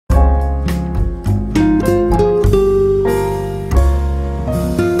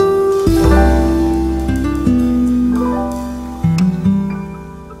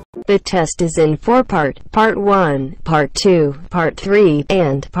The test is in 4 parts: Part 1, Part 2, Part 3,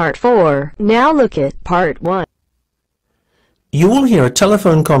 and Part 4. Now look at Part 1. You will hear a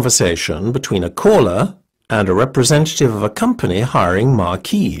telephone conversation between a caller and a representative of a company hiring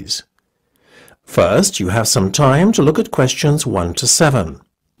marquees. First, you have some time to look at questions 1 to 7.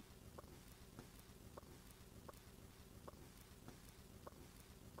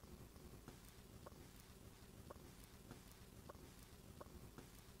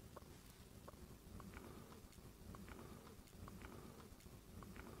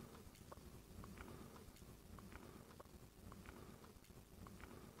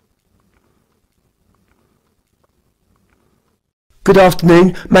 Good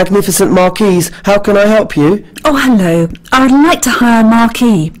afternoon, magnificent marquees. How can I help you? Oh, hello. I would like to hire a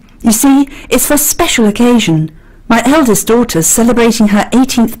marquee. You see, it's for a special occasion. My eldest daughter's celebrating her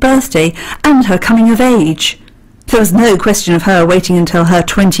 18th birthday and her coming of age. There was no question of her waiting until her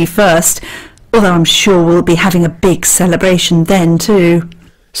 21st, although I'm sure we'll be having a big celebration then too.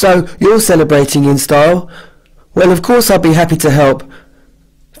 So, you're celebrating in style? Well, of course I'll be happy to help.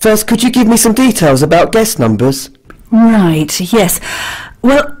 First, could you give me some details about guest numbers? Right, yes.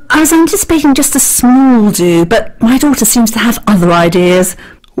 Well, I was anticipating just a small do, but my daughter seems to have other ideas.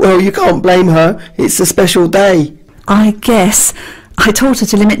 Well, you can't blame her. It's a special day. I guess. I told her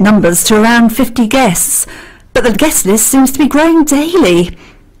to limit numbers to around 50 guests, but the guest list seems to be growing daily.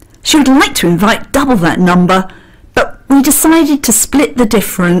 She would like to invite double that number, but we decided to split the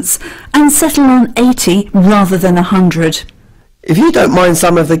difference and settle on 80 rather than 100. If you don't mind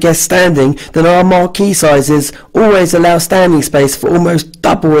some of the guests standing, then our marquee sizes always allow standing space for almost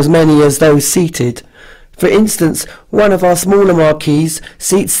double as many as those seated. For instance, one of our smaller marquees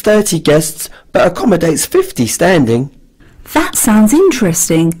seats 30 guests but accommodates 50 standing. That sounds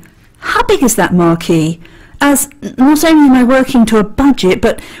interesting. How big is that marquee? As not only am I working to a budget,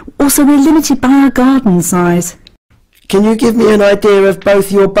 but also we're limited by our garden size. Can you give me an idea of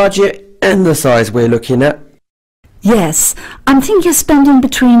both your budget and the size we're looking at? Yes, I'm thinking of spending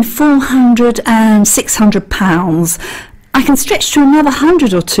between £400 and £600. I can stretch to another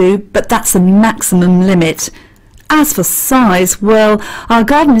 100 or two, but that's the maximum limit. As for size, well, our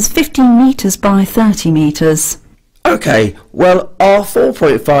garden is 15 metres by 30 metres. OK, well, our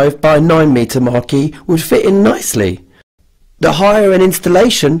 4.5 by 9 metre marquee would fit in nicely. The hire and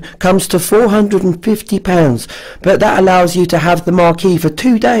installation comes to £450, but that allows you to have the marquee for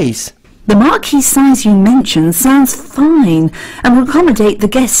 2 days. The marquee size you mentioned sounds fine and will accommodate the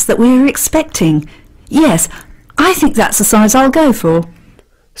guests that we are expecting. Yes, I think that's the size I'll go for.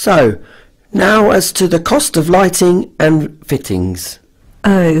 So, now as to the cost of lighting and fittings.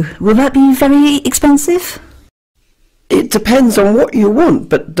 Oh, will that be very expensive? It depends on what you want,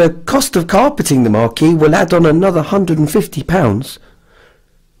 but the cost of carpeting the marquee will add on another £150.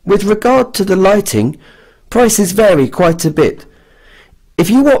 With regard to the lighting, prices vary quite a bit. If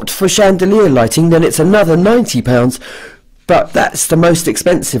you opt for chandelier lighting, then it's another £90, but that's the most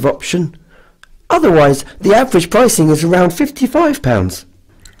expensive option. Otherwise, the average pricing is around £55.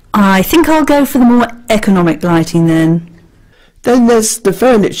 I think I'll go for the more economic lighting then. Then there's the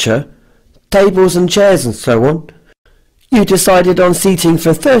furniture, tables and chairs and so on. You decided on seating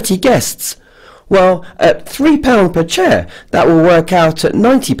for 30 guests. Well, at £3 per chair, that will work out at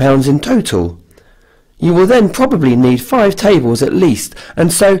 £90 in total. You will then probably need 5 tables at least,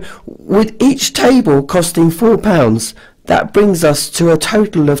 and so with each table costing £4, that brings us to a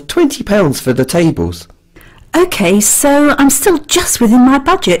total of £20 for the tables. OK, so I'm still just within my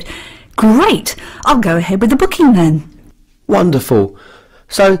budget. Great, I'll go ahead with the booking then. Wonderful.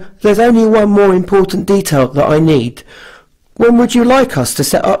 So there's only one more important detail that I need. When would you like us to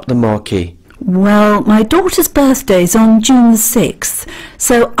set up the marquee? Well, my daughter's birthday's on June the 6th,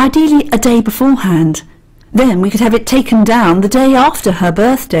 so ideally a day beforehand. Then we could have it taken down the day after her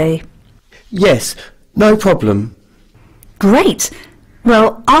birthday. Yes, no problem. Great.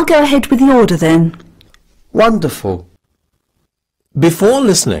 Well, I'll go ahead with the order then. Wonderful. Before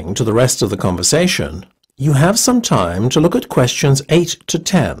listening to the rest of the conversation, you have some time to look at questions 8 to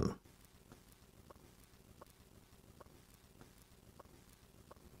 10.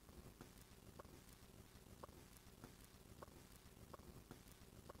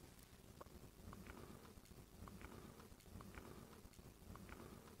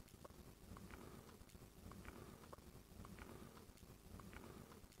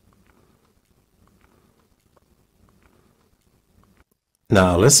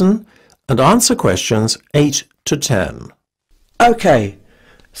 Now listen and answer questions 8 to 10. OK,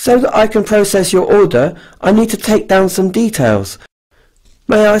 so that I can process your order, I need to take down some details.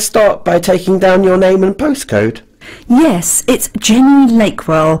 May I start by taking down your name and postcode? Yes, it's Jenny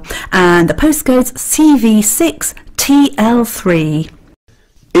Lakewell, and the postcode's CV6TL3.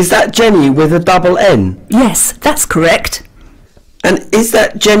 Is that Jenny with a double N? Yes, that's correct. And is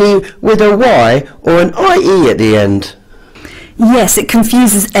that Jenny with a Y or an IE at the end? Yes, it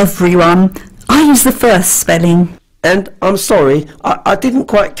confuses everyone. I use the first spelling. And I'm sorry, I didn't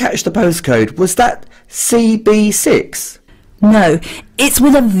quite catch the postcode. Was that CB6? No, it's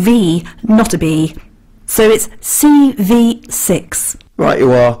with a V, not a B. So it's CV6. Right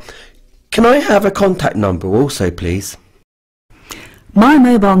you are. Can I have a contact number also, please? My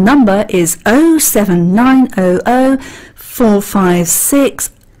mobile number is 07900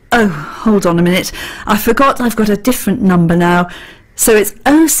 456. Oh, hold on a minute. I forgot I've got a different number now. So it's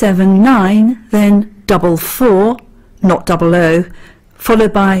 079, then 44, not 00,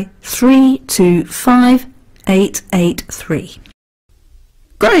 followed by 325883.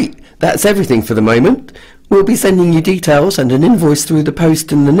 Great! That's everything for the moment. We'll be sending you details and an invoice through the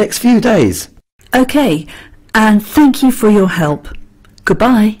post in the next few days. OK, and thank you for your help.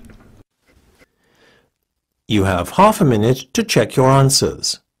 Goodbye. You have half a minute to check your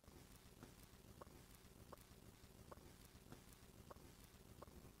answers.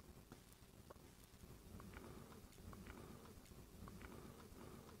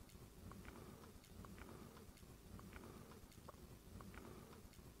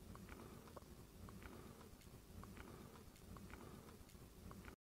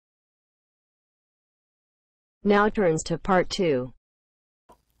 Now turns to part 2.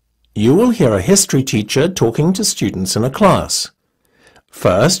 You will hear a history teacher talking to students in a class.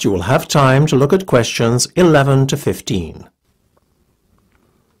 First, you will have time to look at questions 11 to 15.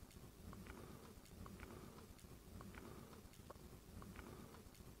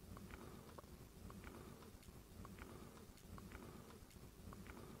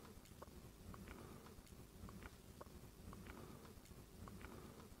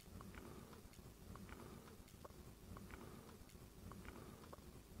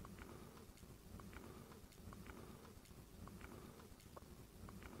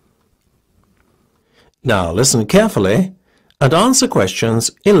 Now listen carefully and answer questions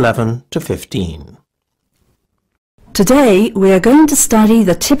 11 to 15. Today we are going to study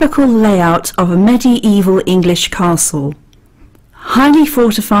the typical layout of a medieval English castle. Highly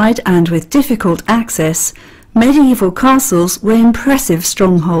fortified and with difficult access, medieval castles were impressive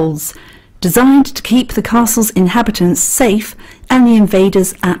strongholds, designed to keep the castle's inhabitants safe and the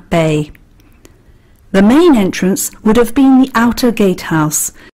invaders at bay. The main entrance would have been the outer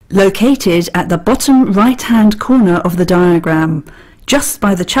gatehouse, located at the bottom right-hand corner of the diagram, just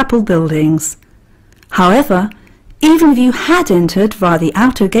by the chapel buildings. However, even if you had entered via the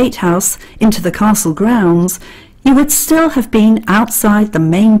outer gatehouse into the castle grounds, you would still have been outside the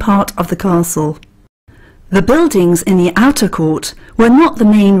main part of the castle. The buildings in the outer court were not the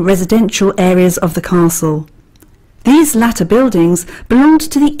main residential areas of the castle. These latter buildings belonged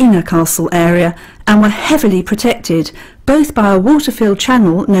to the inner castle area and were heavily protected both by a water-filled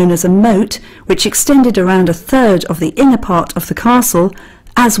channel known as a moat, which extended around a third of the inner part of the castle,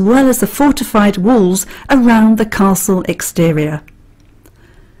 as well as the fortified walls around the castle exterior.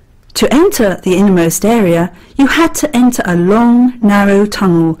 To enter the innermost area, you had to enter a long, narrow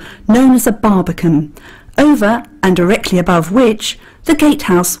tunnel known as a barbican, over and directly above which the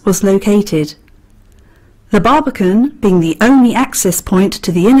gatehouse was located. The barbican, being the only access point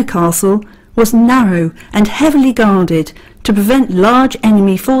to the inner castle, was narrow and heavily guarded to prevent large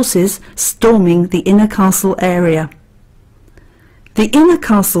enemy forces storming the inner castle area. The inner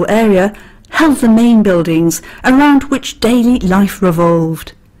castle area held the main buildings around which daily life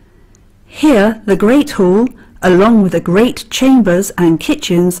revolved. Here the Great Hall, along with the great chambers and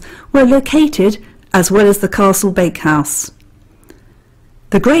kitchens, were located, as well as the castle bakehouse.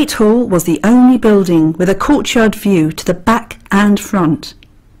 The Great Hall was the only building with a courtyard view to the back and front.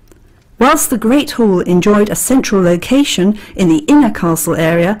 Whilst the Great Hall enjoyed a central location in the inner castle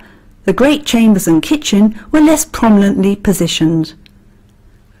area, the great chambers and kitchen were less prominently positioned.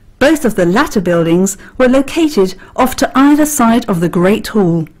 Both of the latter buildings were located off to either side of the Great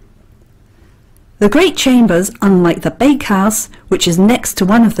Hall. The great chambers, unlike the bakehouse, which is next to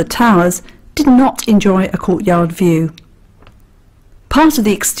one of the towers, did not enjoy a courtyard view. Part of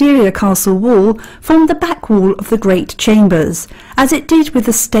the exterior castle wall formed the back wall of the great chambers, as it did with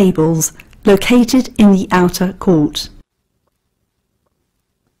the stables, located in the outer court.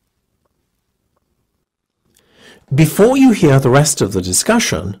 Before you hear the rest of the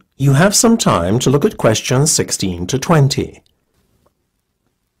discussion, you have some time to look at questions 16 to 20.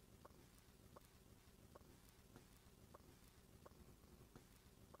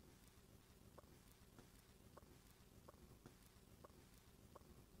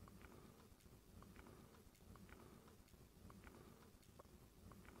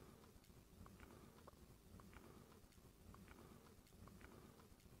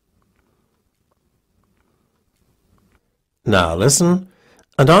 Now listen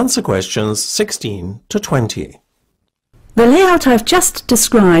and answer questions 16 to 20. The layout I've just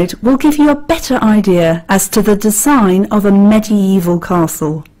described will give you a better idea as to the design of a medieval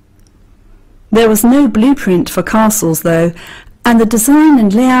castle. There was no blueprint for castles though, and the design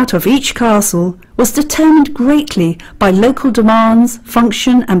and layout of each castle was determined greatly by local demands,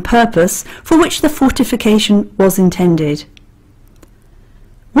 function and purpose for which the fortification was intended.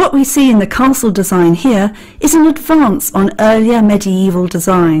 What we see in the castle design here is an advance on earlier medieval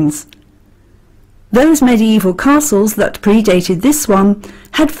designs. Those medieval castles that predated this one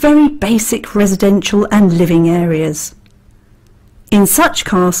had very basic residential and living areas. In such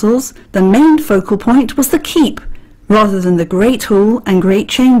castles, the main focal point was the keep, rather than the great hall and great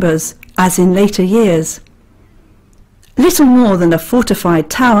chambers, as in later years. Little more than a fortified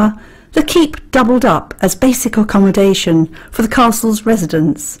tower, the keep doubled up as basic accommodation for the castle's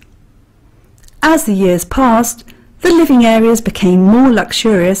residents. As the years passed, the living areas became more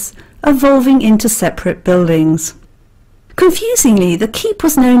luxurious, evolving into separate buildings. Confusingly, the keep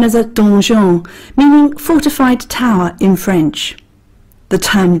was known as a donjon, meaning fortified tower in French. The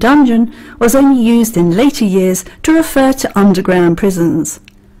term dungeon was only used in later years to refer to underground prisons.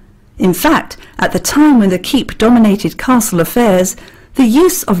 In fact, at the time when the keep dominated castle affairs, the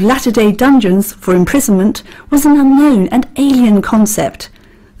use of latter-day dungeons for imprisonment was an unknown and alien concept,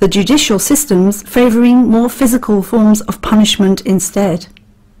 the judicial systems favouring more physical forms of punishment instead.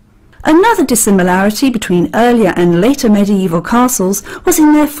 Another dissimilarity between earlier and later medieval castles was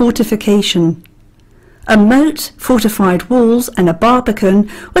in their fortification. A moat, fortified walls and a barbican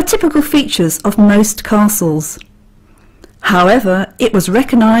were typical features of most castles. However, it was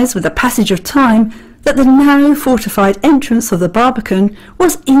recognised with the passage of time that the narrow fortified entrance of the barbican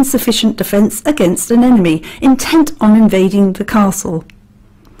was insufficient defence against an enemy intent on invading the castle.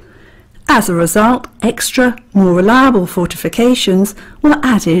 As a result, extra, more reliable fortifications were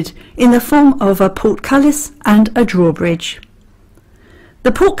added in the form of a portcullis and a drawbridge.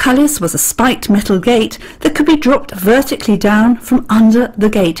 The portcullis was a spiked metal gate that could be dropped vertically down from under the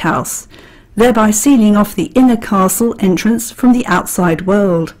gatehouse, thereby sealing off the inner castle entrance from the outside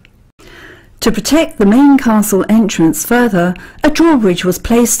world. To protect the main castle entrance further, a drawbridge was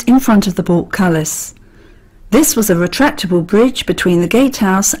placed in front of the portcullis. This was a retractable bridge between the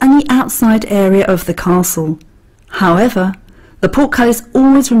gatehouse and the outside area of the castle. However, the portcullis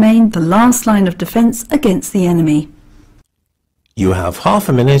always remained the last line of defence against the enemy. You have half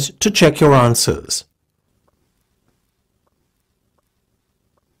a minute to check your answers.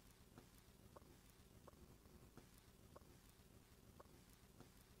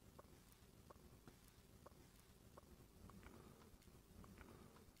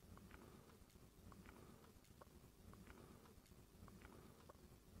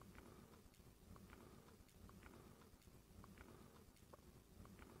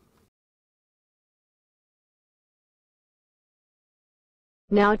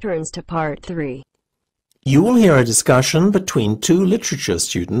 Now turns to part 3. You will hear a discussion between two literature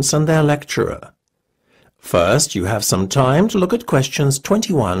students and their lecturer. First, you have some time to look at questions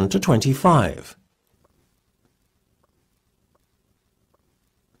 21 to 25.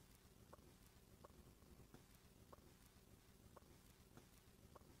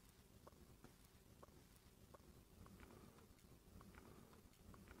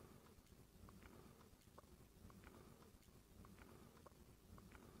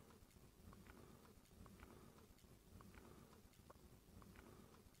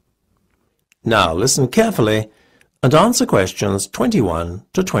 Now listen carefully and answer questions 21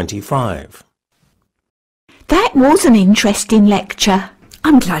 to 25. That was an interesting lecture.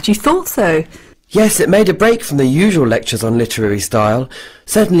 I'm glad you thought so. Yes, it made a break from the usual lectures on literary style.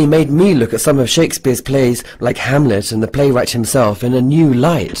 Certainly made me look at some of Shakespeare's plays like Hamlet and the playwright himself in a new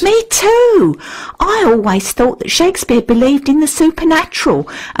light. Me too. I always thought that Shakespeare believed in the supernatural,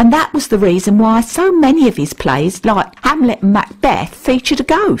 and that was the reason why so many of his plays, like Hamlet and Macbeth, featured a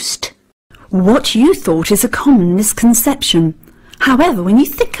ghost. What you thought is a common misconception. However, when you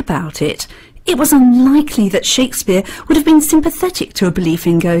think about it, it was unlikely that Shakespeare would have been sympathetic to a belief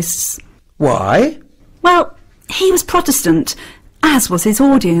in ghosts. Why? Well, he was Protestant, as was his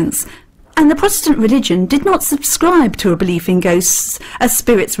audience, and the Protestant religion did not subscribe to a belief in ghosts as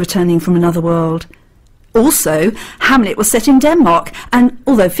spirits returning from another world. Also, Hamlet was set in Denmark, and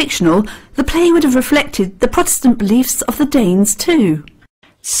although fictional, the play would have reflected the Protestant beliefs of the Danes too.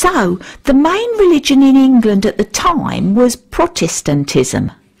 So, the main religion in England at the time was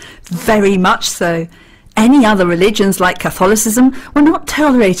Protestantism. Very much so. Any other religions like Catholicism were not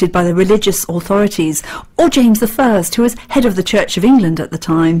tolerated by the religious authorities or James I, who was head of the Church of England at the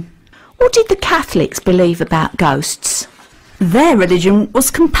time. What did the Catholics believe about ghosts? Their religion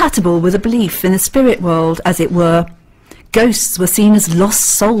was compatible with a belief in the spirit world, as it were. Ghosts were seen as lost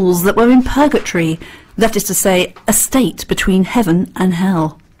souls that were in purgatory, that is to say, a state between heaven and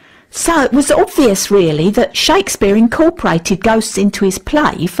hell. So it was obvious, really, that Shakespeare incorporated ghosts into his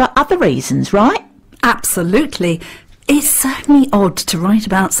play for other reasons, right? Absolutely. It's certainly odd to write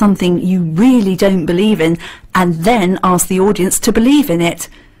about something you really don't believe in and then ask the audience to believe in it.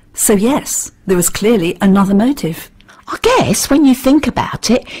 So yes, there was clearly another motive. I guess when you think about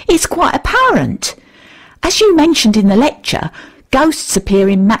it, it's quite apparent. As you mentioned in the lecture, ghosts appear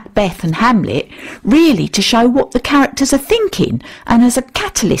in Macbeth and Hamlet really to show what the characters are thinking and as a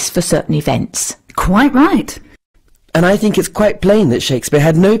catalyst for certain events. Quite right. And I think it's quite plain that Shakespeare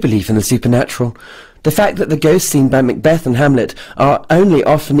had no belief in the supernatural. The fact that the ghosts seen by Macbeth and Hamlet are only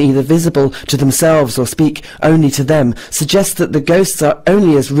often either visible to themselves or speak only to them suggests that the ghosts are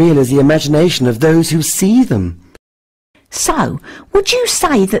only as real as the imagination of those who see them. So, would you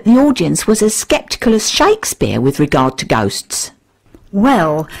say that the audience was as sceptical as Shakespeare with regard to ghosts?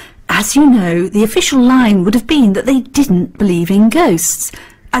 Well, as you know, the official line would have been that they didn't believe in ghosts,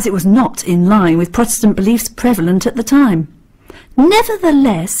 as it was not in line with Protestant beliefs prevalent at the time.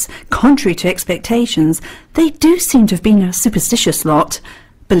 Nevertheless, contrary to expectations, they do seem to have been a superstitious lot.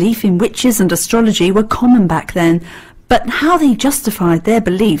 Belief in witches and astrology were common back then, but how they justified their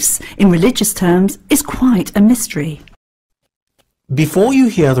beliefs in religious terms is quite a mystery. Before you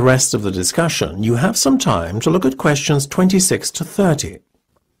hear the rest of the discussion, you have some time to look at questions 26 to 30.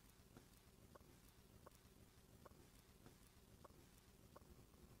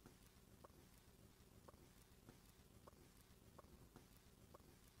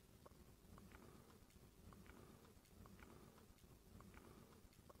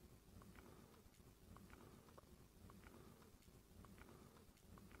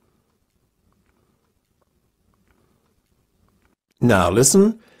 Now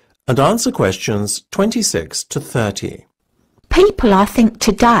listen and answer questions 26 to 30. People, I think,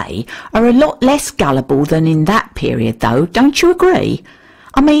 today are a lot less gullible than in that period, though, don't you agree?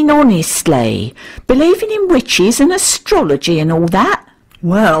 I mean, honestly, believing in witches and astrology and all that.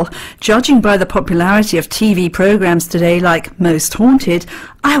 Well, judging by the popularity of TV programmes today like Most Haunted,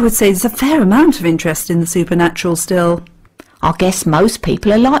 I would say there's a fair amount of interest in the supernatural still. I guess most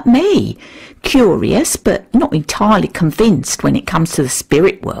people are like me, curious but not entirely convinced when it comes to the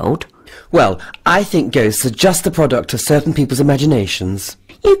spirit world. Well, I think ghosts are just the product of certain people's imaginations.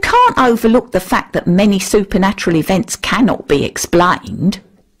 You can't overlook the fact that many supernatural events cannot be explained.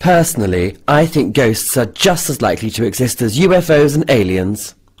 Personally, I think ghosts are just as likely to exist as UFOs and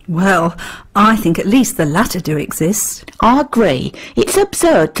aliens. Well, I think at least the latter do exist. I agree. It's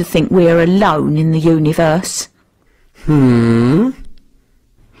absurd to think we are alone in the universe. You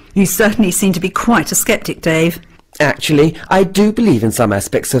certainly seem to be quite a sceptic, Dave. Actually, I do believe in some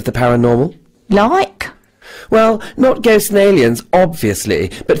aspects of the paranormal. Like? Well, not ghosts and aliens,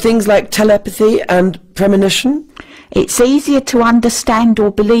 obviously, but things like telepathy and premonition. It's easier to understand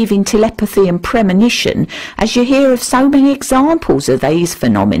or believe in telepathy and premonition as you hear of so many examples of these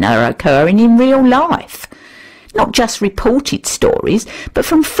phenomena occurring in real life. Not just reported stories, but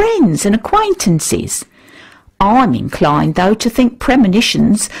from friends and acquaintances. I'm inclined, though, to think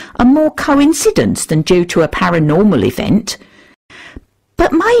premonitions are more coincidence than due to a paranormal event.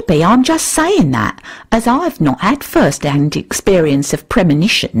 But maybe I'm just saying that, as I've not had first-hand experience of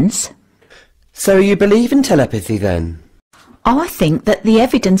premonitions. So you believe in telepathy, then? I think that the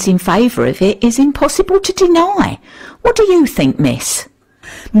evidence in favour of it is impossible to deny. What do you think, miss?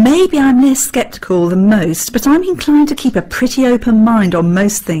 Maybe I'm less sceptical than most, but I'm inclined to keep a pretty open mind on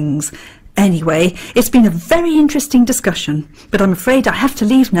most things. Anyway, it's been a very interesting discussion, but I'm afraid I have to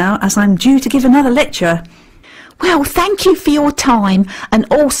leave now as I'm due to give another lecture. Well, thank you for your time and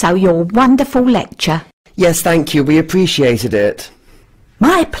also your wonderful lecture. Yes, thank you. We appreciated it.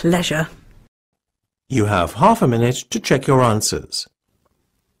 My pleasure. You have half a minute to check your answers.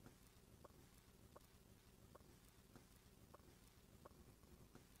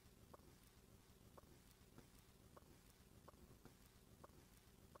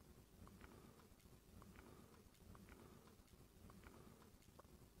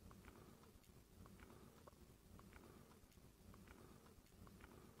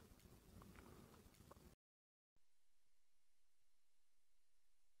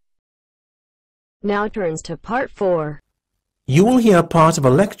 Now turns to part 4. You will hear part of a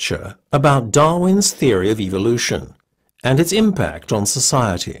lecture about Darwin's theory of evolution and its impact on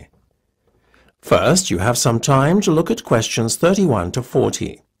society. First, you have some time to look at questions 31 to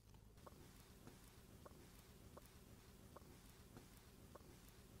 40.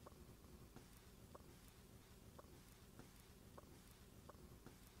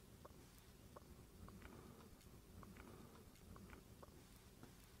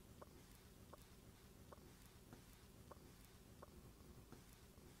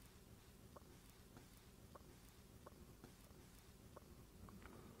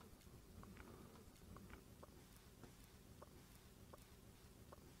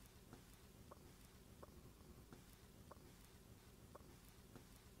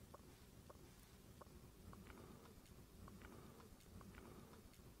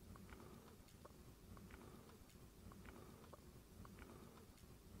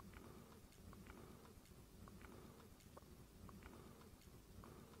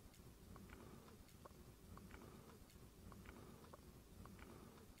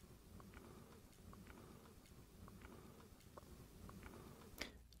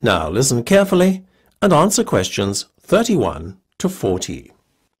 Now listen carefully and answer questions 31 to 40.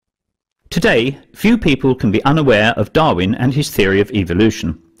 Today, few people can be unaware of Darwin and his theory of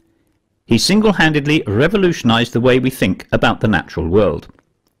evolution. He single-handedly revolutionized the way we think about the natural world.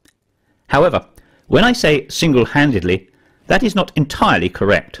 However, when I say single-handedly, that is not entirely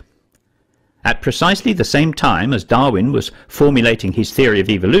correct. At precisely the same time as Darwin was formulating his theory of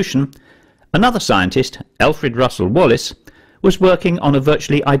evolution, another scientist, Alfred Russel Wallace, was working on a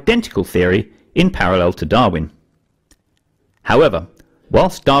virtually identical theory in parallel to Darwin. However,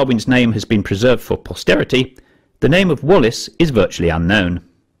 whilst Darwin's name has been preserved for posterity, the name of Wallace is virtually unknown.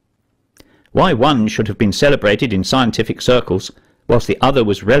 Why one should have been celebrated in scientific circles whilst the other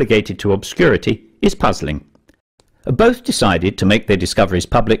was relegated to obscurity is puzzling. Both decided to make their discoveries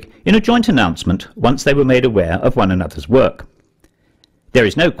public in a joint announcement once they were made aware of one another's work. There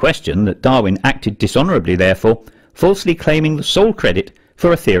is no question that Darwin acted dishonourably, therefore, falsely claiming the sole credit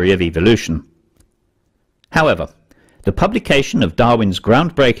for a theory of evolution. However, the publication of Darwin's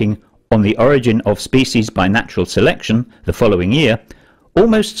groundbreaking On the Origin of Species by Natural Selection the following year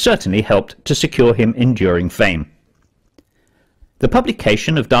almost certainly helped to secure him enduring fame. The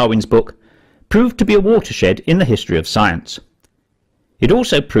publication of Darwin's book proved to be a watershed in the history of science. It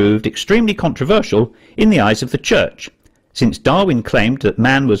also proved extremely controversial in the eyes of the Church, since Darwin claimed that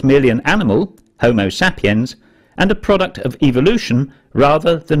man was merely an animal, Homo sapiens, and a product of evolution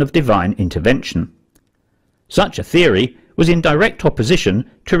rather than of divine intervention. Such a theory was in direct opposition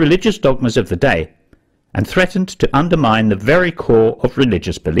to religious dogmas of the day, and threatened to undermine the very core of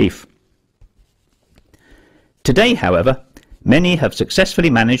religious belief. Today, however, many have successfully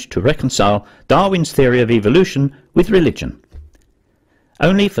managed to reconcile Darwin's theory of evolution with religion.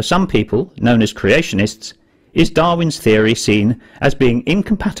 Only for some people, known as creationists, is Darwin's theory seen as being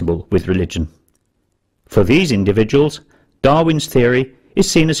incompatible with religion. For these individuals, Darwin's theory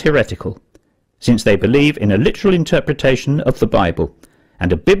is seen as heretical, since they believe in a literal interpretation of the Bible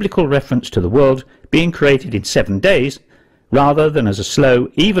and a biblical reference to the world being created in 7 days, rather than as a slow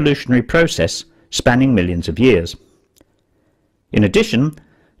evolutionary process spanning millions of years. In addition,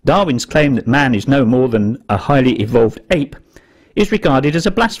 Darwin's claim that man is no more than a highly evolved ape is regarded as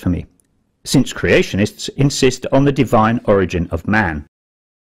a blasphemy, since creationists insist on the divine origin of man.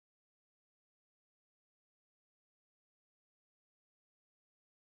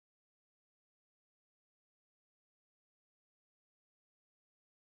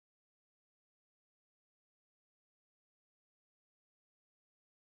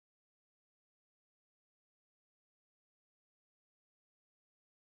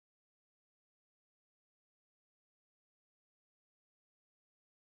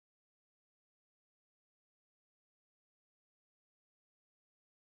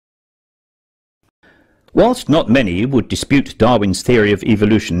 Whilst not many would dispute Darwin's theory of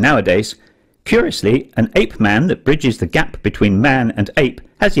evolution nowadays, curiously, an ape man that bridges the gap between man and ape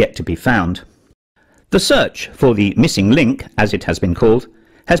has yet to be found. The search for the missing link, as it has been called,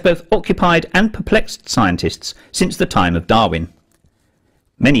 has both occupied and perplexed scientists since the time of Darwin.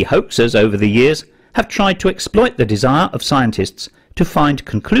 Many hoaxers over the years have tried to exploit the desire of scientists to find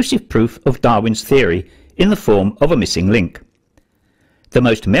conclusive proof of Darwin's theory in the form of a missing link. The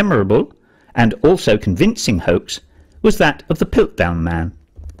most memorable and also convincing hoax was that of the Piltdown Man.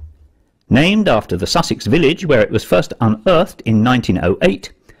 Named after the Sussex village where it was first unearthed in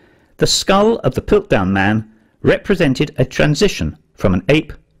 1908, the skull of the Piltdown Man represented a transition from an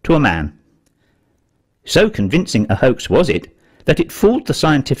ape to a man. So convincing a hoax was it that it fooled the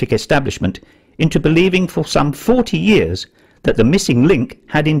scientific establishment into believing for some 40 years that the missing link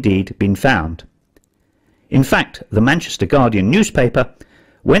had indeed been found. In fact, the Manchester Guardian newspaper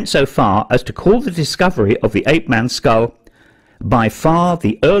went so far as to call the discovery of the ape-man's skull by far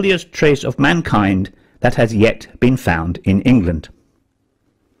the earliest trace of mankind that has yet been found in England.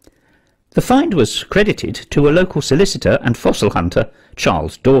 The find was credited to a local solicitor and fossil hunter,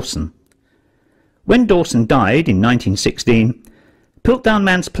 Charles Dawson. When Dawson died in 1916, Piltdown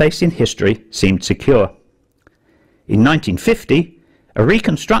Man's place in history seemed secure. In 1950, a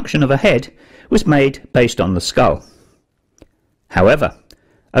reconstruction of a head was made based on the skull. However,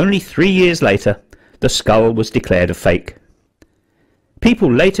 only 3 years later, the skull was declared a fake.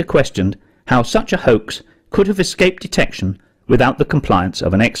 People later questioned how such a hoax could have escaped detection without the compliance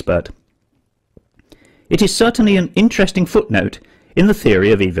of an expert. It is certainly an interesting footnote in the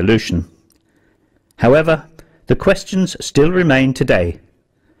theory of evolution. However, the questions still remain today.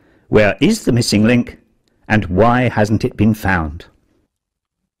 Where is the missing link, and why hasn't it been found?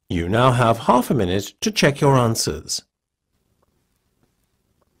 You now have half a minute to check your answers.